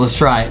him? Let's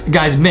try.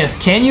 Guys, myth,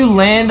 can you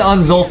land on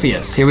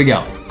Zolphius? Here we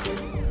go.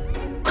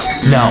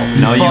 No.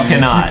 You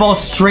cannot. You fall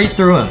straight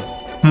through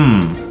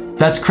him.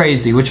 That's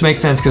crazy, which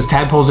makes sense because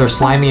tadpoles are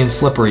slimy and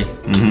slippery.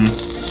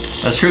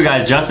 That's true,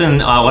 guys. Justin,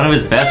 one of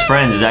his best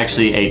friends is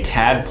actually a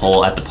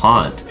tadpole at the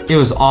pond. It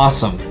was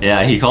awesome.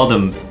 Yeah, he called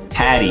him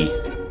Taddy.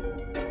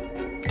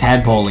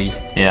 Tadpoley.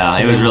 Yeah,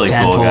 it was really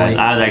cool, guys.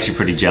 I was actually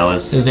pretty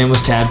jealous. His name was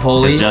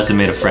Tadpoley. Justin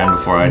made a friend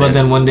before I did. But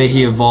then one day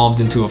he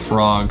evolved into a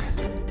frog.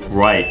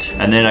 Right.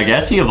 And then I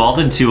guess he evolved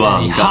into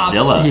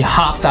Godzilla. He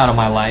hopped out of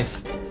my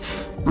life.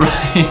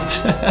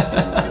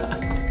 Right.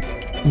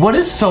 What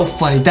is so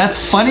funny? That's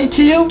funny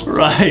to you?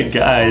 Right,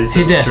 guys.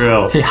 He did.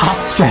 True. He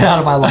hopped straight out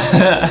of my life.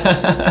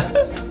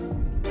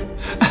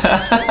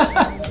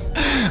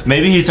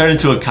 Maybe he turned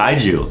into a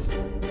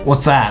kaiju.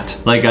 What's that?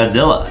 Like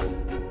Godzilla.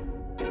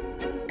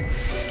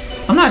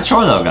 I'm not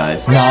sure though,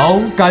 guys.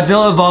 No,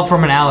 Godzilla evolved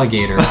from an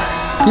alligator.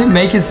 You're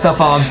making stuff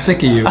up. I'm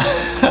sick of you.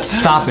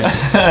 Stop it.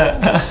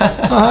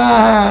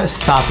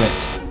 Stop it.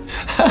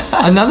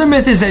 Another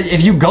myth is that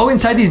if you go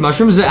inside these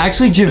mushrooms, there's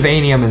actually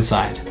Javanium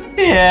inside.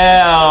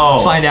 Yeah.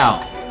 Let's find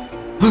out.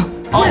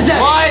 What is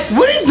that?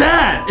 What is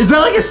that? Is that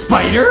like a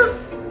spider?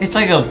 It's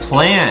like a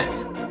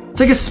plant. It's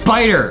like a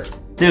spider.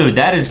 Dude,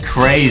 that is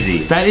crazy.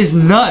 That is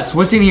nuts.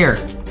 What's in here?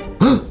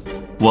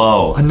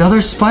 Whoa.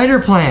 Another spider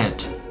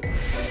plant.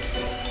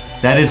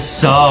 That is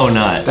so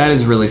nuts. That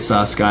is really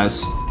sus,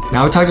 guys.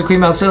 Now we talked to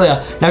Queen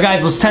Malcelia. Now,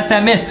 guys, let's test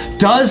that myth.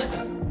 Does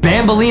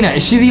Bambolina,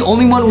 is she the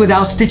only one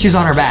without stitches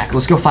on her back?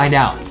 Let's go find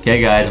out.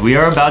 Okay, guys, we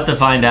are about to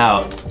find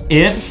out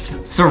if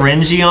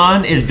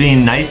Syringeon is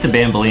being nice to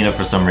Bambolina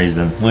for some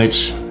reason,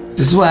 which...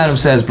 This is what Adam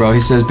says, bro.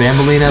 He says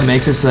Bambolina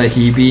makes it so that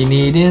he be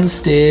needing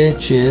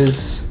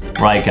stitches.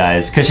 Right,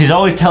 guys, because she's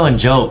always telling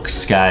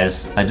jokes,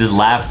 guys. I just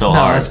laugh so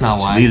hard. No, that's not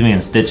why. She leaves me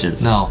in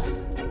stitches. No.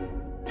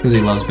 Because he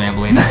loves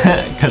Bambolina.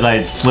 Because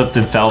I slipped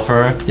and fell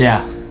for her?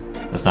 Yeah.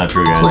 That's not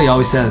true, guys. That's what he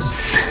always says.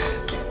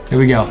 Here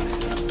we go.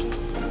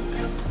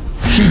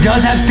 She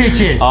does have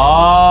stitches.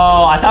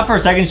 Oh, I thought for a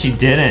second she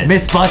didn't.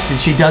 Myth busted.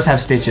 She does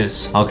have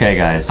stitches. Okay,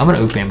 guys. I'm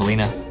gonna oof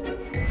Bambolina.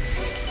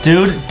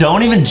 Dude,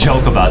 don't even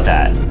joke about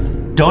that.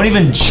 Don't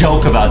even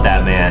joke about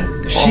that, man.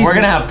 Or we're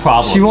gonna have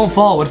problems. She won't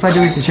fall. What if I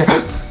do it the chair?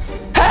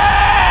 Hey!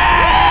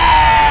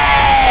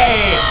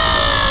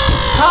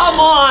 Come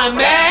on,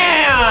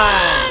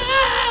 man!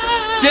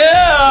 Dude!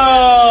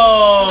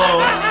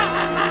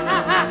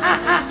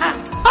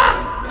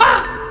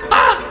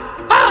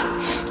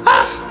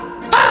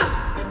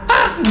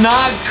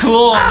 Not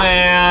cool,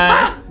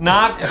 man.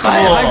 Not cool. If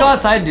I go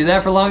outside and do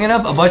that for long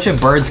enough, a bunch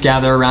of birds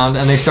gather around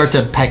and they start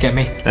to peck at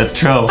me. That's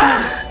true.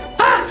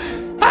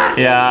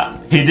 Yeah,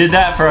 he did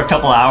that for a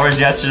couple hours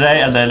yesterday,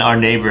 and then our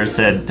neighbors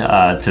said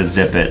to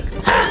zip it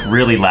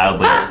really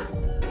loudly.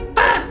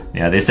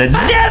 Yeah, they said,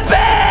 zip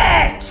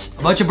it!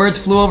 A bunch of birds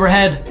flew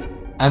overhead,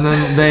 and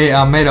then they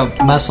made a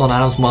mess on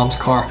Adam's mom's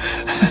car.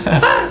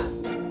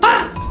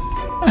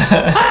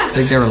 I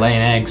think they were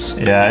laying eggs.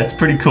 Yeah, it's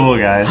pretty cool,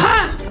 guys.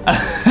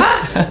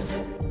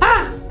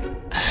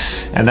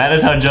 And that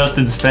is how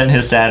Justin spent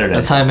his Saturday.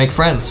 That's how I make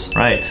friends.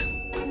 Right.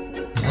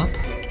 Yep.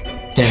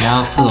 Okay,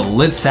 now it was a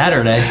lit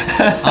Saturday.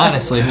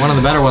 Honestly, one of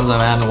the better ones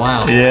I've had in a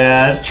while.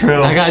 Yeah, that's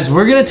true. Now, guys,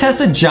 we're gonna test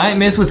a giant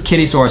myth with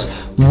Kittysaurus.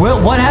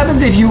 What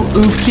happens if you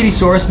oof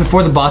Kittysaurus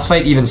before the boss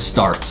fight even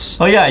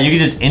starts? Oh yeah, you can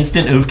just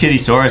instant oof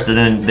Kittysaurus, and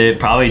then it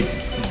probably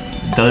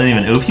doesn't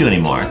even oof you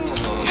anymore.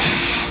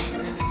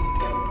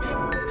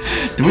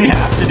 Do we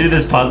have to do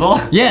this puzzle?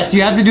 Yes,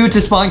 you have to do it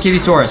to spawn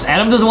Kittysaurus.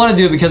 Adam doesn't want to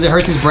do it because it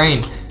hurts his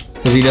brain.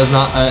 Because he does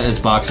not, it's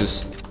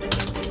Boxes.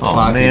 Oh,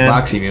 Boxy, man.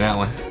 Boxy knew that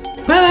one.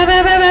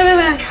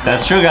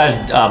 That's true, guys.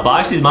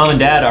 Boxy's mom and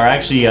dad are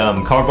actually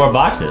cardboard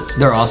boxes.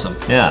 They're awesome.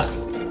 Yeah.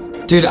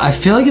 Dude, I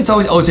feel like it's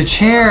always, oh, it's a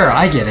chair.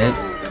 I get it.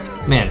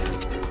 Man,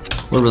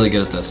 we're really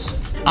good at this.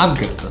 I'm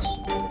good at this.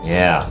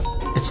 Yeah.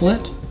 It's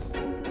lit.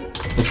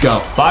 Let's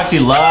go.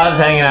 Boxy loves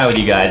hanging out with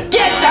you guys.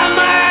 Get the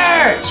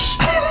merch!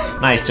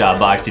 Nice job,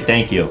 Boxy.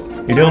 Thank you.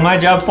 You're doing my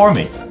job for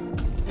me.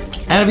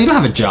 Adam, you don't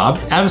have a job.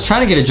 Adam's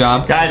trying to get a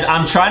job. Guys,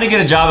 I'm trying to get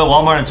a job at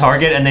Walmart and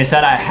Target, and they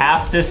said I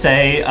have to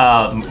say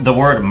the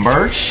word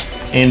merch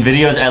in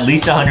videos at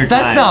least 100 times.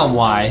 That's not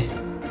why.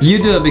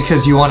 You do it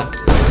because you want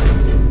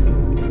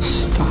to...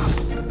 Stop.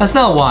 That's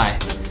not why.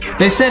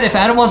 They said if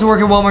Adam wants to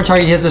work at Walmart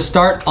Target, he has to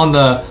start on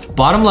the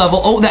bottom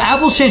level. Oh, the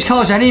apples changed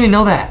colors. I didn't even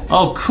know that.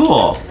 Oh,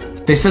 cool.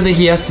 They said that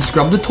he has to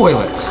scrub the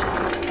toilets.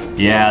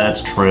 Yeah,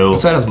 that's true.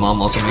 That's what his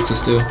mom also makes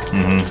us do.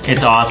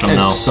 It's awesome,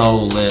 though. It's so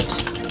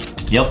lit.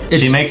 Yep.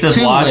 She makes us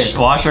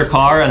wash her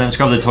car and then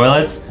scrub the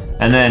toilets.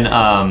 And then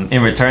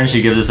in return,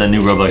 she gives us a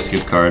new Robux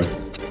gift card.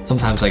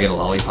 Sometimes I get a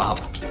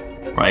lollipop.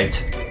 Right.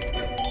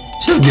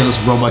 She doesn't give us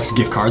Robux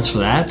gift cards for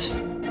that.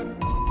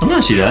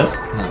 Sometimes she does.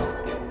 No.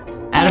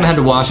 Adam had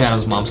to wash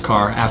Adam's mom's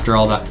car after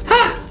all the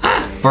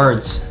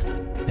birds.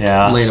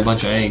 Yeah. Laid a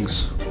bunch of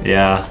eggs.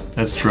 Yeah,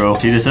 that's true.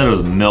 She just said it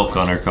was milk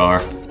on her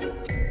car.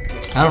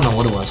 I don't know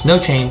what it was. No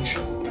change.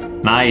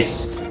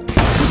 Nice.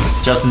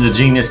 Justin's a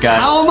genius, guy.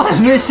 How am I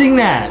missing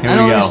that? I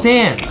don't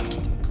understand.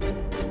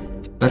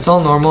 That's all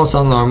normal. It's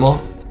all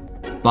normal.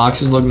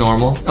 Boxes look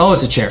normal. Oh,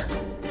 it's a chair.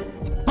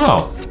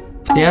 Oh.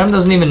 See, Adam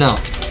doesn't even know.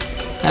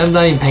 Adam's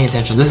not even paying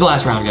attention. This is the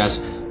last round,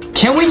 guys.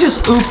 Can we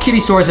just oof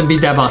Kittysaurus and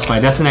beat that boss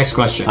fight? That's the next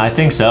question. I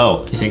think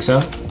so. You think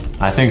so?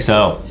 I think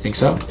so. You think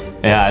so?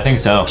 Yeah, I think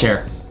so.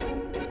 Chair.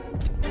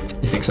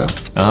 You think so?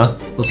 Uh-huh.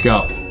 Let's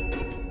go.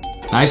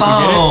 Nice, we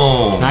did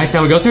it. Nice,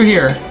 now we go through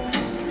here.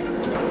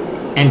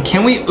 And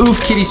can we oof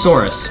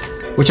Kittysaurus?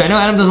 Which I know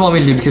Adam doesn't want me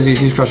to do because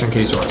he's crushed on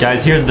Kittysaurus.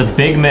 Guys, here's the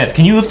big myth.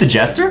 Can you oof the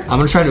Jester? I'm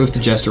gonna try to oof the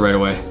Jester right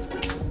away.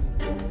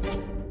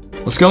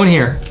 Let's go in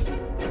here.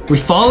 We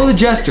follow the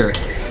Jester.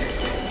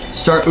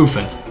 Start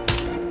oofing.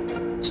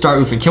 Start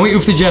oofing. Can we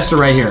oof the Jester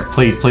right here?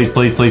 Please, please,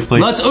 please, please,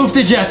 please. Let's oof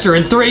the Jester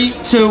in 3,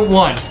 2,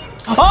 1.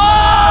 Oh!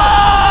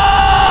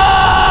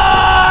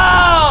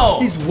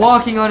 He's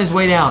walking on his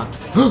way down.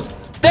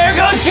 There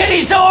goes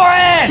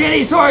Kittysaurus!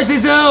 Kittysaurus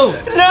is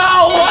oofed!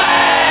 No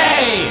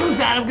way! Who's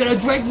Adam gonna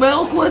drink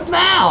milk with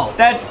now?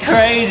 That's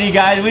crazy,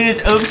 guys. We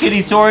just oofed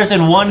Kittysaurus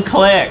in one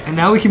click. And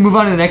now we can move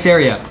on to the next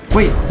area.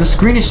 Wait, the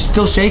screen is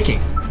still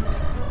shaking.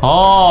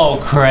 Oh,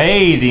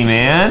 crazy,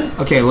 man.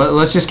 Okay,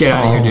 let's just get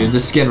out of here, dude.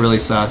 This is getting really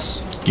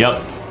sus.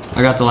 Yep.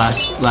 I got the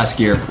last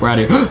gear. We're out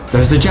of here.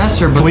 There's the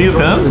Jester, but can we oof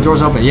him? The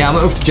door's open. Yeah, I'm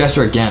gonna oof the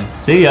Jester again.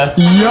 See ya.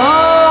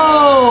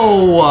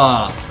 Yo!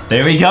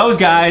 There he goes,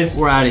 guys.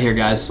 We're out of here,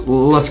 guys.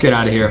 Let's get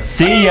out of here.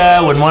 See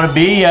ya. Wouldn't want to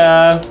be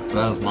ya. That's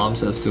what his mom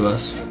says to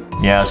us.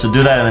 Yeah, so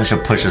do that and then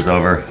she'll push us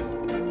over.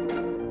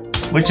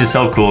 Which is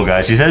so cool,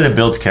 guys. She says it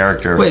builds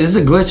character. Wait, this is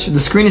a glitch. The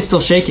screen is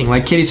still shaking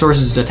like Kittysaurus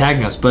is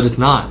attacking us, but it's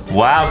not.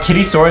 Wow,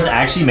 Kittysaurus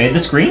actually made the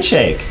screen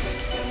shake.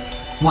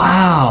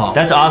 Wow.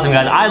 That's awesome,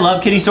 guys. I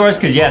love Kittysaurus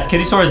because, yes,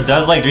 Kittysaurus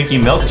does like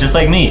drinking milk just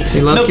like me.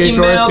 He loves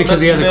Kittysaurus because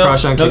he has a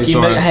crush on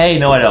Kittysaurus. Hey,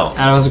 no, I don't.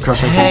 Adam has a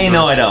crush on Kittysaurus. Hey,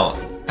 no, I don't.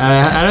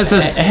 Adam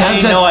says,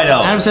 no, I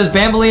don't. Adam says,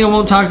 Bambolina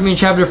won't talk to me in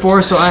chapter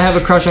 4, so I have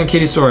a crush on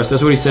Kittysaurus.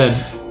 That's what he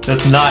said.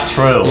 That's not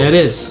true. Yeah, it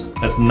is.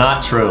 That's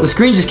not true. The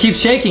screen just keeps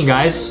shaking,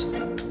 guys.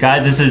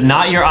 Guys, this is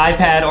not your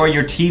iPad or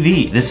your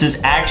TV. This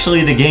is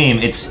actually the game.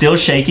 It's still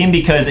shaking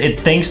because it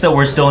thinks that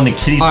we're still in the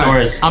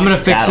Kittysaurus. I'm gonna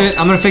fix it.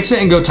 I'm gonna fix it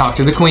and go talk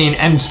to the queen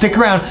and stick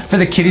around for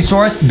the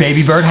Kittysaurus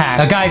baby bird hack.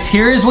 Now, guys,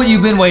 here is what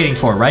you've been waiting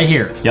for right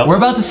here. Yep. We're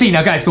about to see.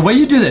 Now, guys, the way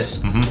you do this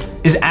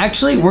is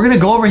actually we're gonna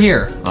go over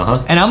here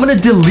and I'm gonna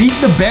delete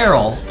the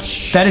barrel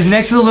that is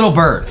next to the little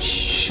bird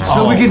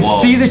so we can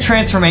see the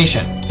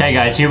transformation. Okay,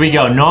 guys, here we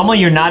go. Normally,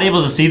 you're not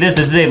able to see this.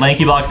 This is a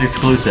LankyBox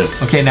exclusive.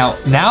 Okay, now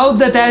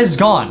that is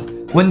gone,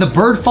 when the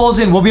bird falls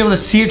in, we'll be able to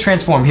see it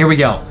transform. Here we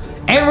go.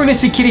 And we're gonna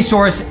see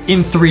Kittysaurus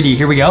in 3D.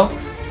 Here we go.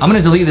 I'm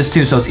gonna delete this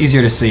too so it's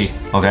easier to see.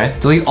 Okay.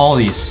 Delete all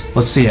these.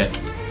 Let's see it.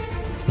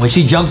 When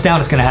she jumps down,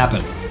 it's gonna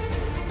happen.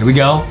 Here we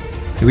go.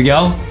 Here we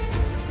go.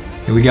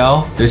 Here we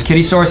go. There's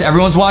Kittysaurus.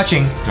 Everyone's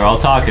watching. They're all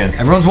talking.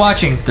 Everyone's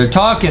watching. They're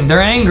talking. They're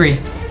angry.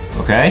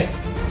 Okay.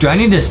 Do I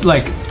need to,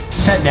 like,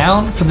 set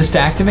down for this to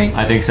activate?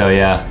 I think so,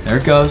 yeah. There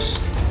it goes.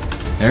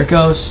 There it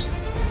goes.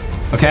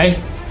 Okay.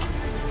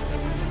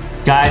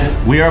 Guys,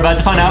 we are about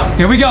to find out.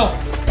 Here we go.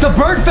 The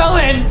bird fell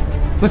in.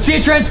 Let's see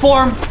it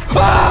transform.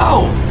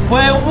 Oh!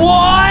 Wait,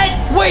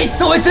 what? Wait,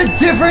 so it's a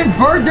different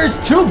bird. There's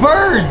two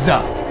birds.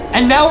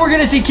 And now we're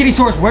going to see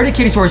Kittysaurus. Where did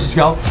Kittysaurus just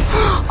go?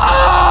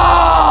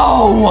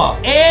 Oh!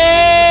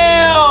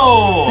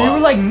 Ew! They were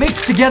like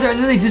mixed together and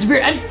then they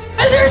disappeared. And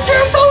there's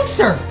Sheriff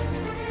Toadster.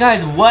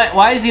 Guys, what?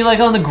 Why is he like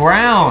on the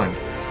ground?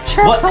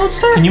 Sheriff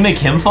Toadster? Can you make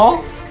him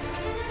fall?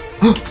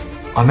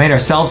 I made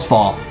ourselves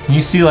fall. Can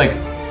you see like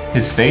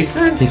his face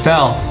then? He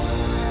fell.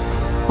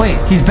 Wait,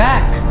 he's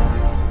back.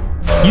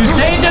 You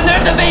saved him.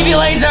 There's the baby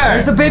laser.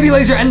 There's the baby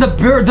laser and the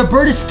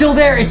bird is still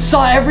there. It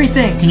saw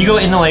everything. Can you go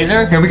in the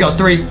laser? Here we go.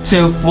 3,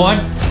 2, 1.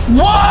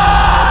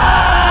 Whoa!